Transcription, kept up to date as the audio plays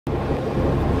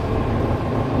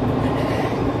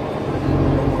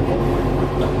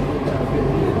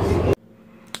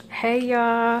Hey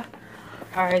y'all.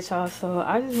 Alright y'all, so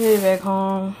I just made it back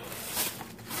home.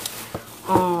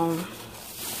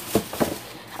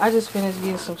 I just finished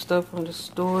getting some stuff from the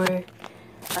store.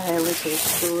 I had went to the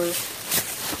store.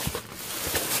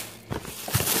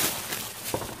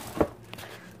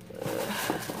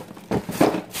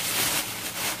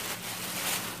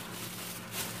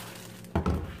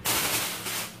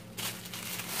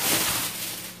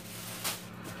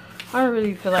 I don't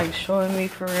really feel like showing me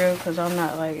for real because I'm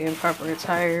not like in proper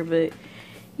attire, but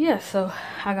yeah, so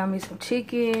I got me some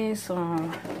chicken,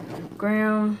 some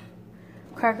graham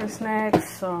cracker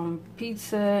snacks, some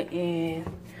pizza, and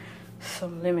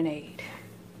some lemonade.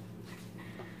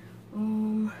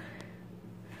 I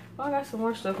got some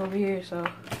more stuff over here, so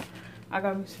I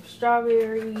got me some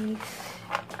strawberries, and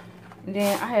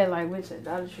then I had like went to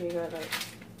Dollar Tree, got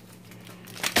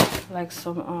like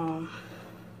some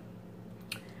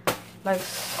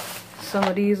some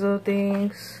of these little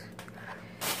things.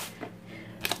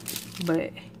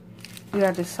 But we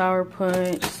got the sour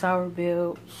punch, sour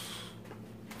belts,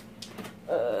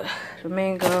 the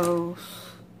mangoes,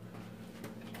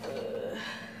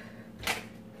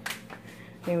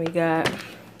 then we got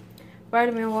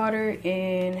vitamin water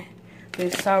and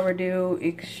this sourdough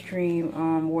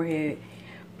extreme warhead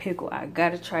pickle. I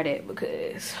gotta try that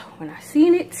because when I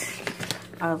seen it,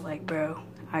 I was like, bro,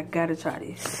 I gotta try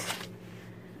this.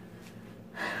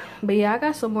 But yeah, I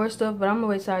got some more stuff, but I'm gonna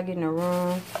wait till I get in the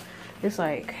room. It's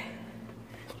like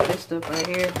this stuff right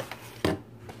here.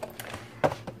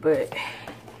 But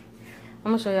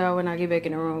I'm gonna show y'all when I get back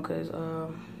in the room because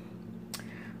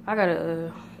I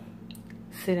gotta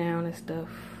sit down and stuff.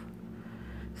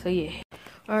 So yeah.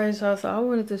 Alright, so I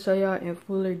wanted to show y'all in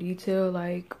fuller detail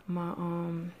like my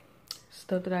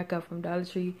stuff that I got from Dollar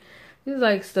Tree. This is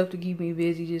like stuff to keep me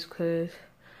busy just cause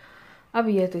I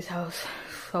be at this house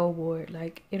so bored.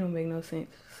 Like it don't make no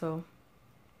sense. So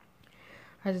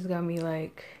I just got me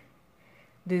like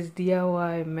this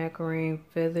DIY macaroni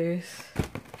feathers.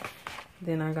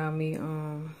 Then I got me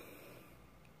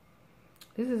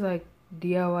this is like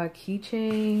DIY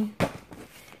keychain.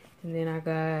 And then I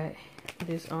got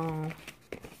this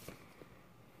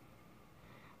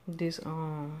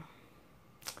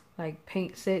like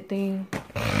paint set thing.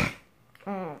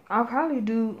 I'll probably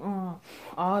do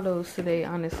all those today,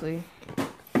 honestly.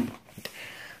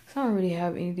 So I don't really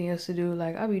have anything else to do.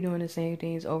 Like, I'll be doing the same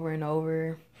things over and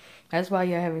over. That's why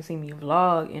y'all haven't seen me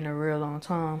vlog in a real long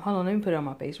time. Hold on, let me put it on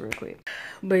my face real quick.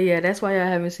 But yeah, that's why y'all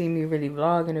haven't seen me really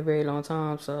vlog in a very long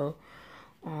time. So,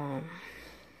 I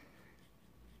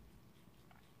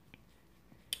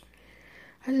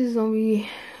just don't be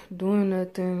doing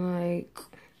nothing. Like,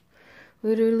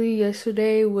 literally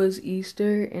yesterday was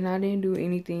Easter and I didn't do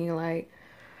anything. Like,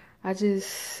 I just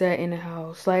sat in the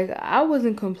house. Like, I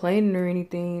wasn't complaining or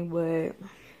anything, but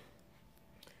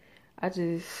I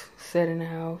just sat in the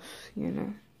house, you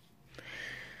know.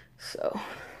 So,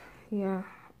 yeah.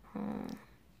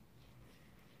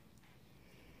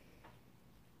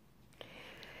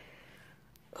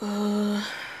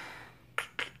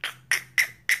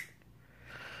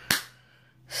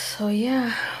 So,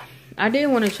 yeah. I did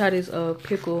want to try this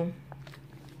pickle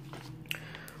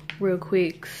real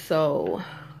quick, so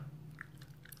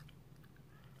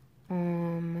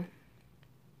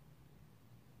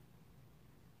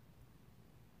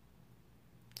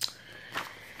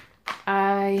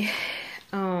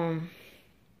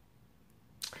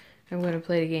I'm gonna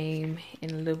play the game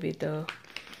in a little bit though,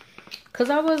 cause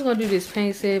I was gonna do this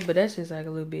paint set, but that's just like a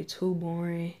little bit too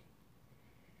boring.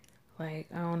 Like,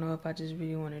 I don't know if I just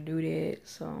really want to do that,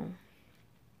 so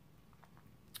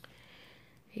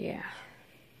yeah.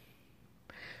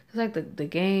 It's like the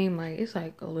game, like, it's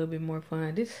like a little bit more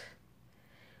fun. This,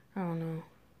 I don't know.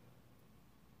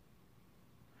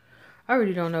 I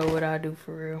really don't know what I'll do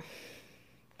for real.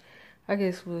 I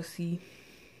guess we'll see.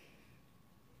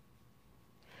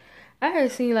 I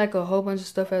had seen like a whole bunch of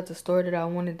stuff at the store that I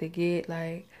wanted to get.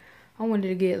 Like, I wanted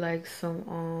to get like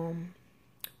some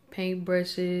paint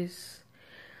brushes.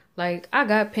 Like, I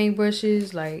got paint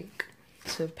brushes like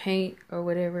to paint or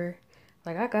whatever.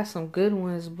 Like, I got some good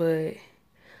ones, but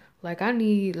like I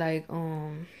need like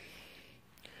I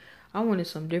wanted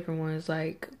some different ones,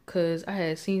 like, cause I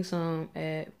had seen some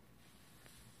at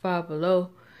Five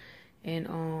Below, and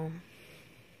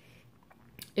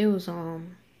it was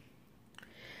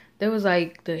there was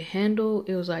like the handle,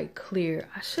 it was like clear.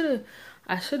 I should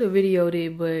have videoed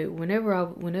it, but whenever I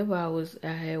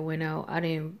had went out, I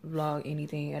didn't vlog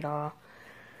anything at all,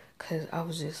 cause I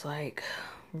was just like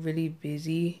really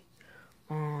busy.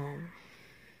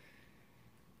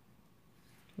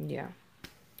 Yeah.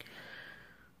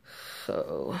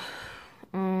 So,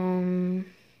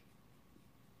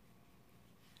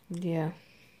 yeah,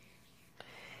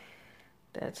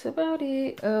 that's about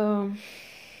it. Oh,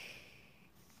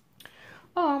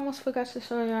 I almost forgot to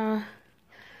show y'all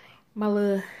my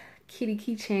little kitty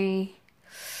keychain.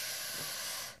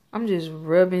 I'm just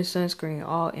rubbing sunscreen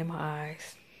all in my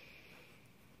eyes.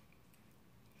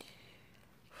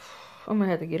 I'm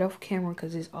gonna have to get off camera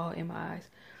because it's all in my eyes.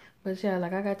 But yeah,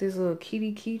 like I got this little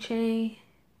kitty keychain.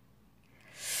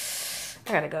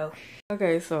 I gotta go.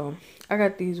 Okay, so I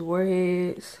got these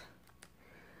warheads.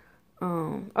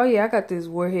 Oh yeah, I got this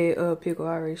warhead pickle.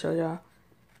 I already showed y'all.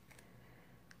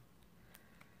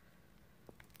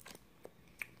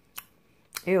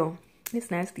 Ew, it's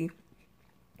nasty.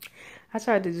 I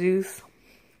tried the juice.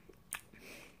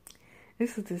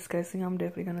 This is disgusting. I'm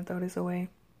definitely gonna throw this away.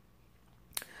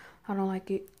 I don't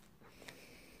like it.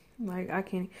 Like I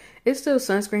can't. It's still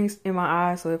sunscreen in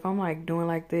my eye, so if I'm like doing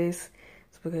like this,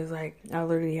 it's because like I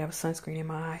literally have sunscreen in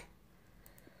my eye.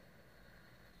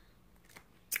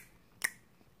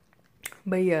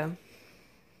 But yeah.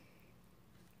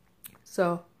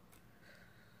 So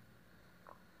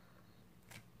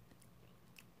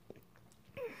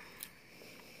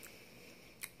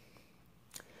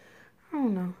I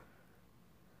don't know.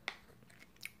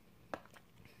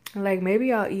 Like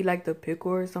maybe I'll eat like the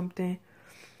pickle or something.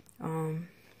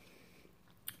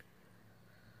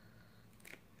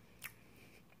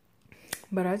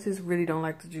 But I just really don't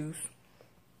like the juice.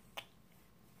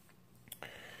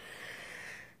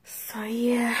 So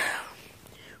yeah,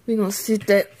 we're gonna sit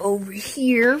that over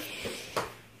here,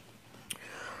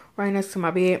 right next to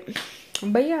my bed.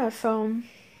 But yeah, so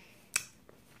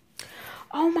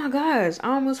oh my gosh,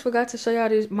 I almost forgot to show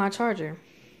y'all my charger.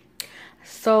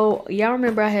 So y'all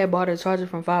remember I had bought a charger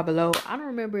from Five Below. I don't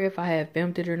remember if I had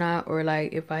filmed it or not, or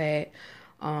like if I had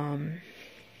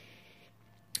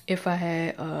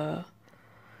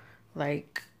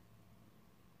like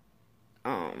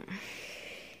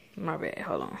my bad,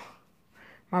 hold on.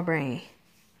 My brain. I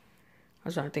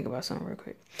was trying to think about something real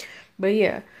quick. But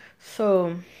yeah,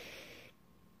 so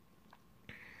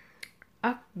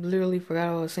I literally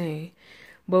forgot what I was saying.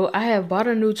 But I have bought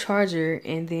a new charger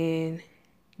and then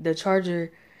the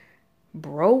charger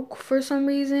broke for some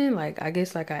reason. Like I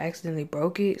guess like I accidentally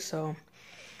broke it. So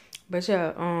but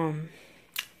yeah,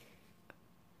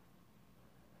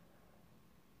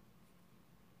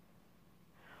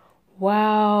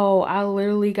 wow, I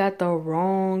literally got the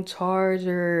wrong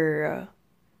charger.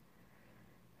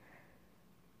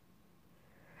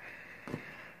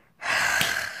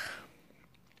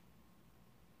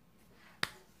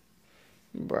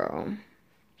 Bro.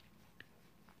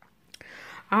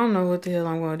 I don't know what the hell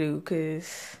I'm gonna do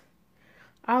because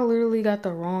I literally got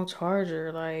the wrong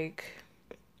charger. Like,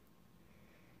 what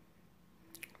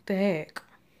the heck?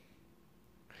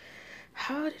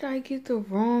 How did I get the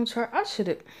wrong charger? I should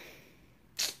have.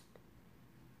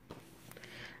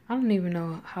 I don't even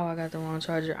know how I got the wrong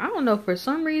charger. I don't know. For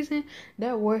some reason,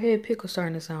 that Warhead pickle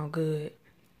starting to sound good.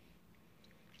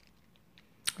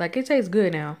 Like, it tastes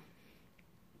good now.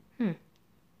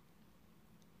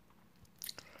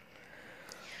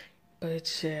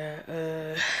 But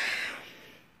yeah,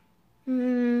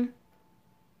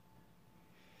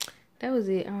 that was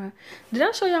it. Did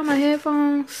I show y'all my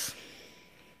headphones?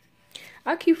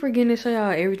 I keep forgetting to show y'all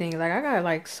everything. Like, I got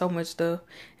like so much stuff,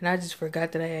 and I just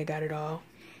forgot that I had got it all.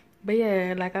 But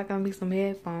yeah, like I got me some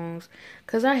headphones,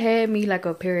 cause I had me like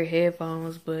a pair of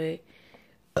headphones, but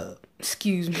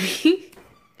excuse me,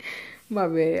 my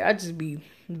bad. I just be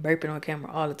burping on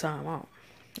camera all the time. I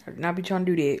do not be trying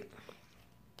to do that.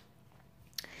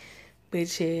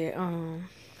 But yeah,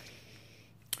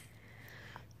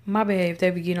 my bad if they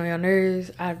be getting on your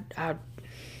nerves. I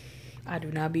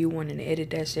do not be wanting to edit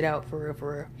that shit out for real,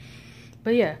 for real.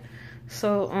 But yeah,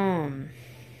 so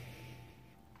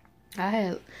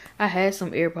I had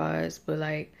some AirPods, but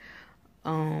like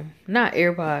not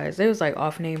AirPods. They was like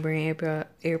off name brand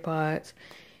AirPods,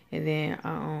 and then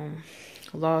I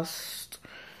lost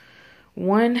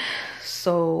one,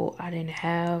 so I didn't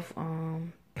have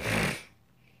one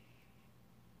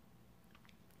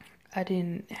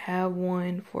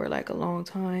for like a long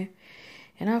time,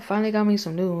 and I finally got me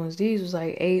some new ones. These was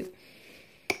like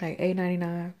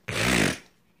 $8.99.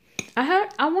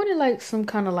 I wanted like some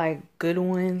kind of like good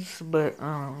ones, but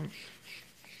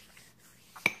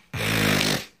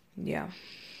yeah.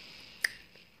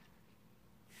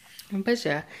 But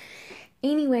yeah.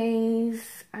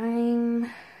 Anyways,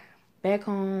 I'm back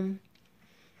home.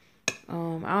 I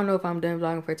don't know if I'm done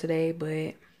vlogging for today,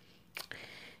 but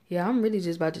yeah, I'm really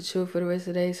just about to chill for the rest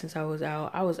of the day since I was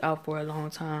out. I was out for a long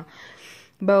time.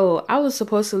 Bro, I was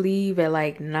supposed to leave at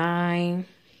like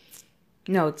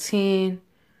 10:40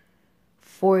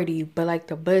 11:40, but like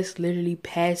the bus literally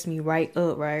passed me right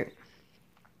up, right?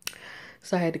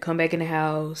 So I had to come back in the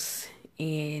house,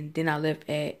 and then I left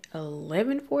at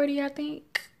 11:40, I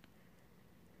think.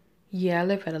 Yeah, I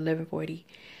left at 11:40.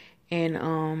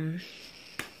 And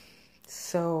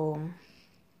so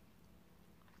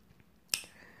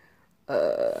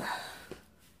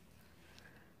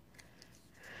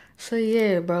so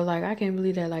yeah, bro, like I can't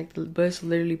believe that like the bus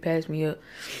literally passed me up.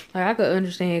 Like I could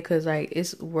understand cuz like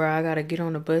it's where I got to get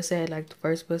on the bus at, like the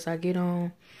first bus I get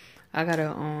on. I got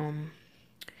to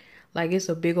like it's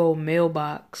a big old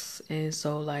mailbox, and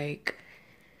so like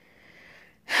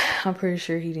I'm pretty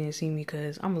sure he didn't see me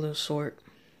cuz I'm a little short.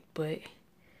 But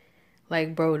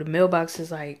like bro, the mailbox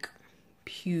is like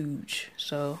huge.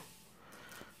 So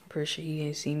I'm pretty sure he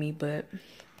didn't see me, but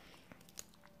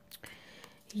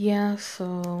yeah,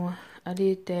 so I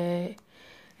did that,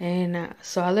 and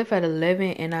so I left at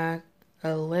 11, and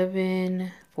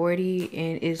 11:40,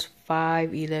 and it's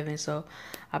 5:11. So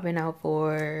I've been out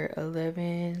for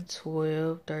 11,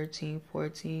 12, 13,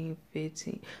 14,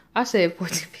 15. I said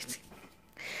 14, 15.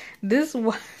 This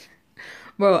one,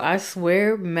 bro, I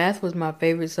swear math was my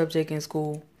favorite subject in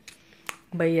school.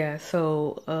 But yeah,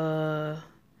 so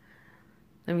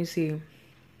let me see.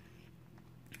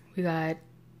 We got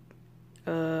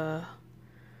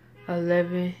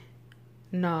 11,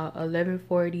 no,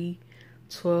 11:40,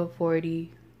 12:40,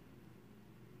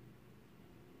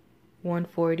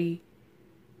 1:40,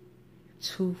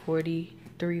 2:40,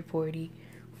 3:40,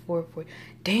 4:40.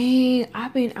 Dang,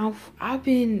 I've been out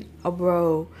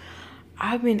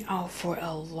for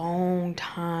a long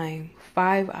time.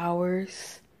 5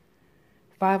 hours.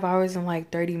 5 hours and like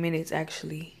 30 minutes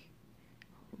actually.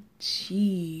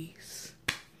 Jeez.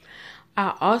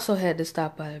 I also had to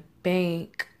stop by the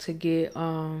bank to get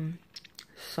some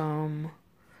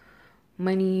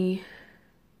money.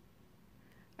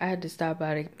 I had to stop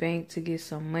by the bank to get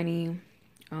some money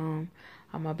on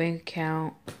my bank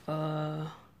account.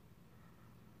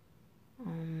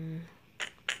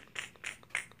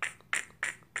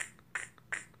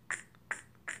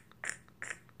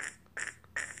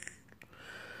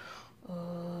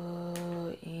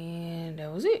 And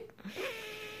that was it.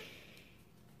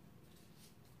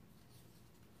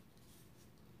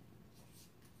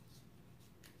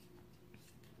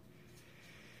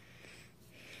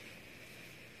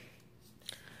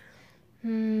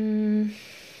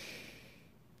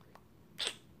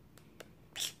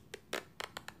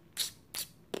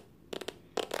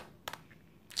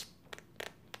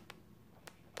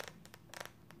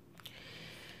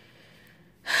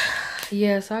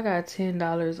 Yes, I got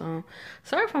 $10.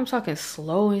 Sorry if I'm talking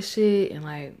slow and shit, and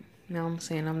like, you know what I'm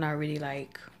saying, I'm not really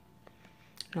like,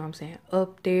 you know what I'm saying,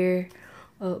 up there,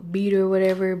 upbeat or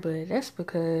whatever, but that's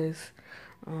because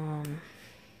I'm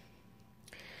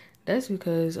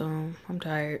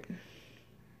tired.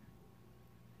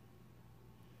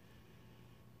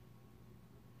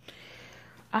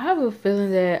 I have a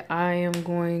feeling that I am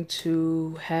going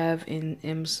to have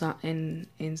insomnia,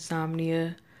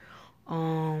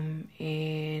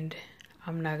 and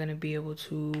I'm not gonna be able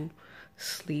to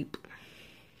sleep.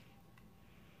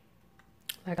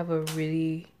 Like I have a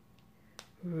really,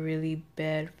 really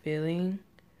bad feeling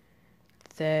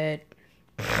that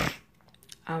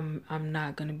I'm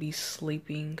not gonna be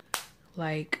sleeping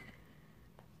like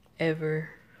ever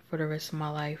for the rest of my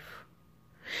life.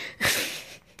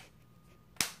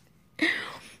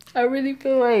 I really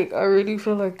feel like that. I really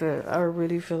feel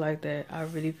like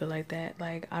that.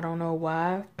 Like, I don't know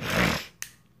why.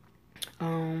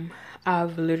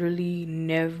 I've literally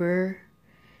never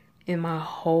in my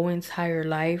whole entire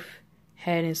life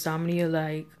had insomnia,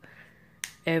 like,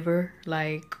 ever.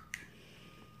 Like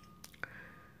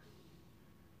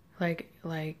I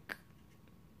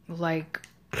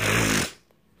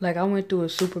went through a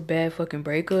super bad fucking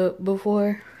breakup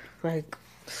before. Like,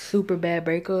 super bad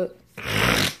breakup.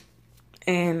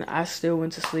 And I still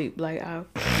went to sleep. Like, I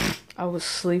was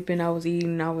sleeping, I was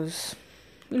eating, I was,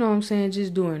 you know what I'm saying,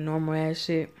 just doing normal ass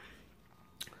shit.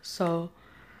 So,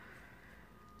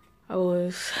 I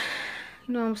was,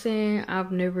 you know what I'm saying,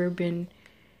 I've never been,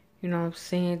 you know what I'm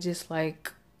saying, just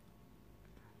like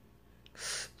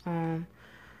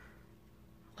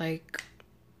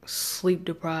sleep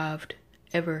deprived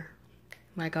ever.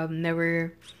 Like, I've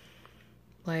never,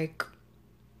 like,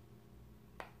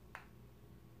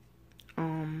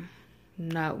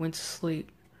 not went to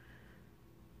sleep.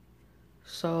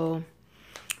 So,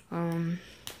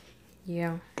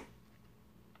 yeah.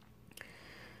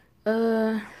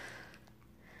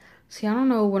 See, I don't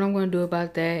know what I'm gonna do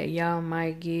about that. Y'all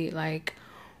might get like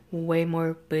way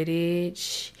more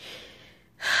footage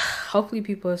hopefully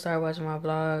people will start watching my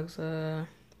vlogs.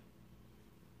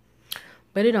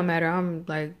 But it don't matter. I'm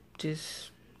like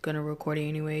just gonna record it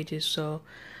anyway, just so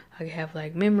I can have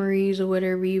like memories or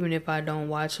whatever. Even if I don't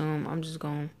watch them, I'm just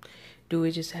gonna do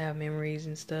it just to have memories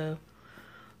and stuff.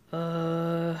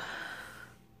 But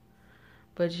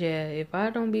yeah, if I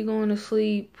don't be going to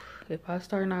sleep, if I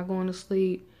start not going to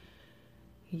sleep,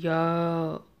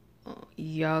 y'all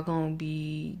gonna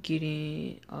be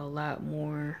getting a lot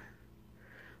more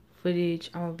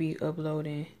footage. I'm gonna be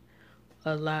uploading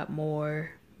a lot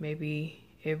more, maybe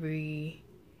every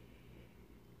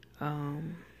you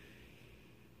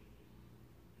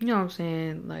know what I'm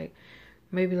saying, like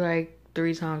maybe like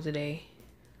 3 times a day.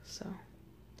 So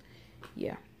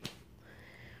yeah.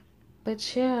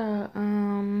 But yeah,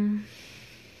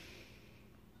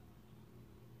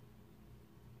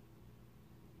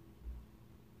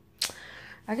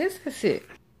 I guess that's it.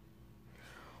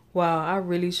 Wow, I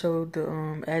really showed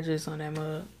the address on that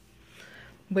mug.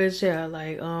 But yeah,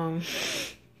 like I'm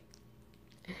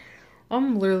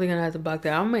literally gonna have to block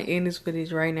that. I'm gonna end this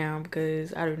footage right now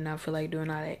because I do not feel like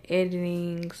doing all that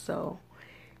editing. So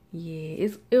yeah,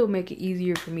 it'll make it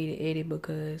easier for me to edit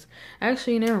because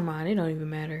actually never mind, it don't even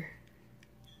matter.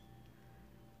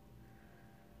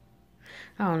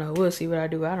 I don't know, we'll see what I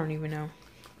do. I don't even know.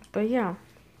 But yeah.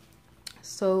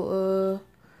 So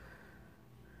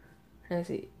that's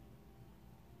it.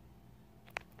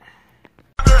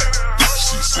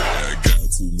 She said I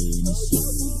got too many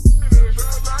songs.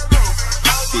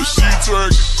 But she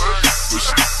twerk,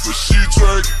 but she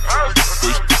twerk,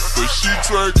 but she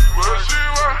twerk,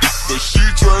 but she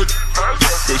twerk,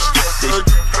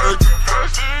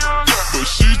 but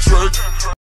she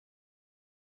twerk.